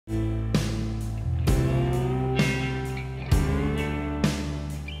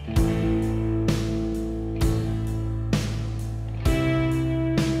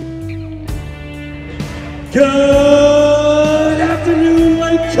Good afternoon,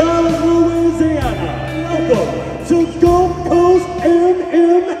 Lake Charles, Louisiana. Welcome to Gulf Coast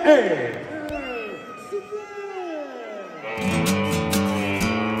MMA.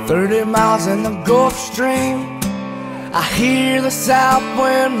 30 miles in the Gulf Stream, I hear the south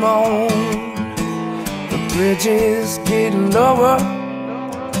wind moan. The bridges getting lower,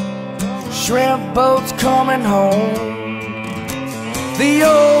 shrimp boats coming home. The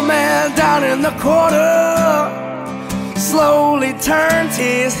old man down in the corner slowly turns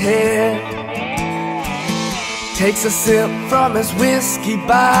his head, takes a sip from his whiskey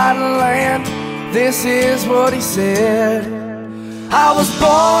bottle, and this is what he said. I was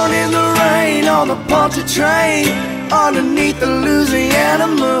born in the rain on the Poncha train, underneath the Louisiana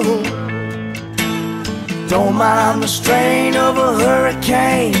moon. Don't mind the strain of a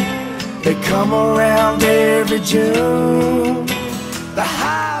hurricane, they come around every June. The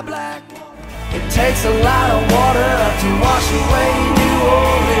high black, it takes a lot of water to wash away New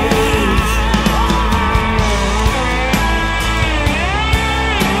Orleans.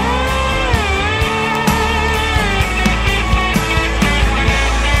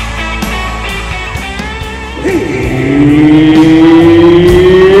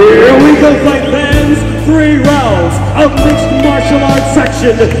 Here we go, fight fans. 3 rounds of mixed martial arts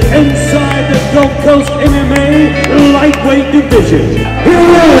section inside the Gulf Coast MMA lightweight division. Here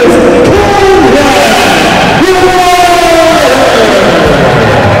is Conrad!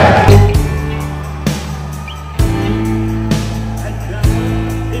 And now,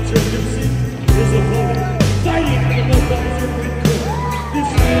 introducing his opponent, fighting for the belt of red corner. This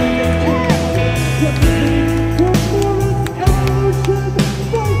man representing Performance Evolution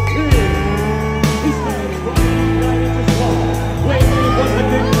Fighting. He stands 5'9" inches tall, weighing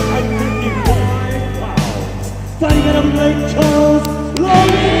 155 pounds. Fighting out of Lake Charles,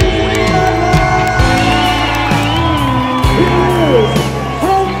 Louisiana. Here's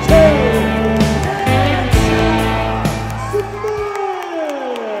Hunter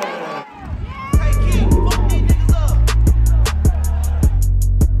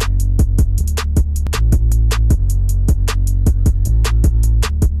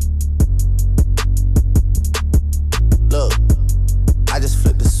Look, I just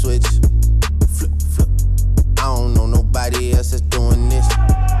flipped the switch. Flip, flip. I don't know nobody else that's doing this.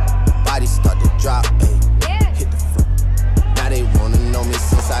 Body start to drop, ayy. Hit the floor. Now they wanna know me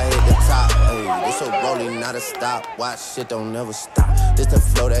since I hit the top, ayy. This a rolling, not a stop. Watch, shit don't never stop. This the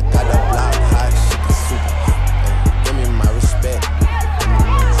flow that got the block hot. Shit is super hot, ayy. Give me my respect.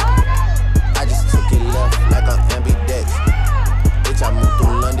 I just took it left like I'm ambidex. Bitch, I moved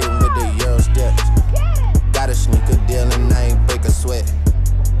through London with the Euro steps. Got a sneaker deal and I ain't break a sweat.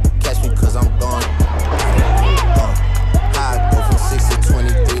 Catch me cause I'm gone. How I go from 6 to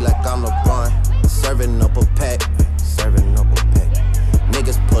 23 like I'm LeBron. Serving up a pack, serving up a pack.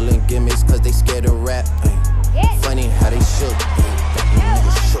 Niggas pulling gimmicks cause they scared to rap. Funny how they shook, got these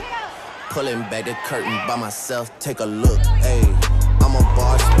niggas shook. Pulling back the curtain by myself, take a look. I'm a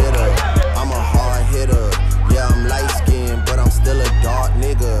bar spitter, I'm a hard hitter. Yeah, I'm light skinned, but I'm still a dark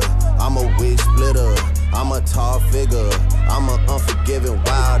nigga. I'm a wig splitter, I'm a tall figure. I'm an unforgiving,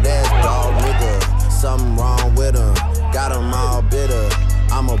 wild ass dog nigga. Something wrong with him, got him all bitter.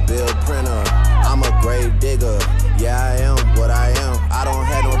 I'm a bill printer, I'm a grave digger. Yeah, I am what I am. I don't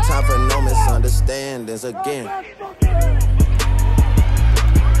have no time for no misunderstandings again.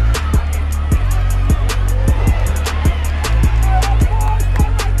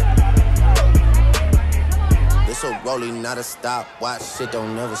 This a rolling, not a stop. Watch, shit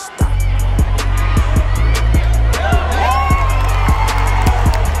don't never stop.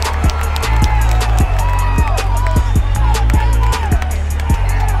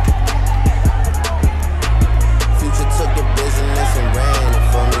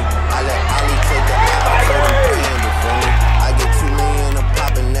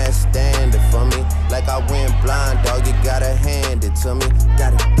 I went blind, dog, you gotta hand it to me.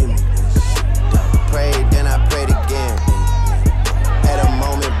 Gotta give me this shit, dog. Prayed, then I prayed again. At a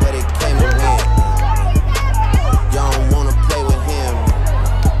moment, but it came to win. You don't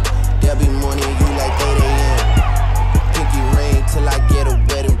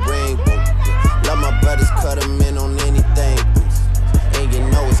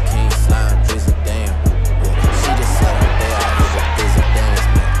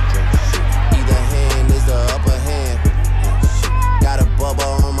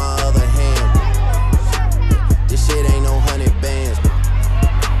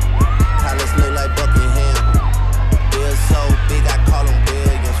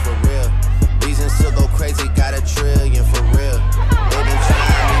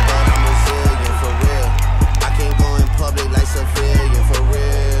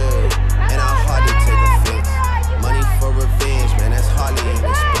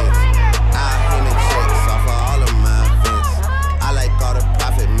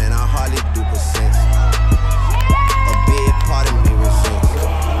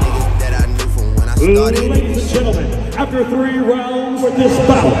started. Ladies and gentlemen, after 3 rounds with this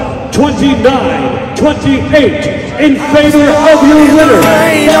bout, 29-28 in favor of your winner.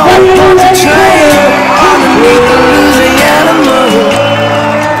 Rain on a pumped train underneath the Louisiana moon.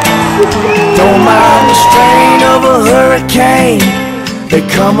 Don't mind the strain of a hurricane. They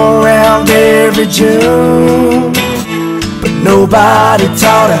come around every June. But nobody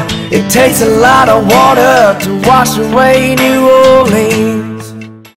taught her it takes a lot of water to wash away New Orleans.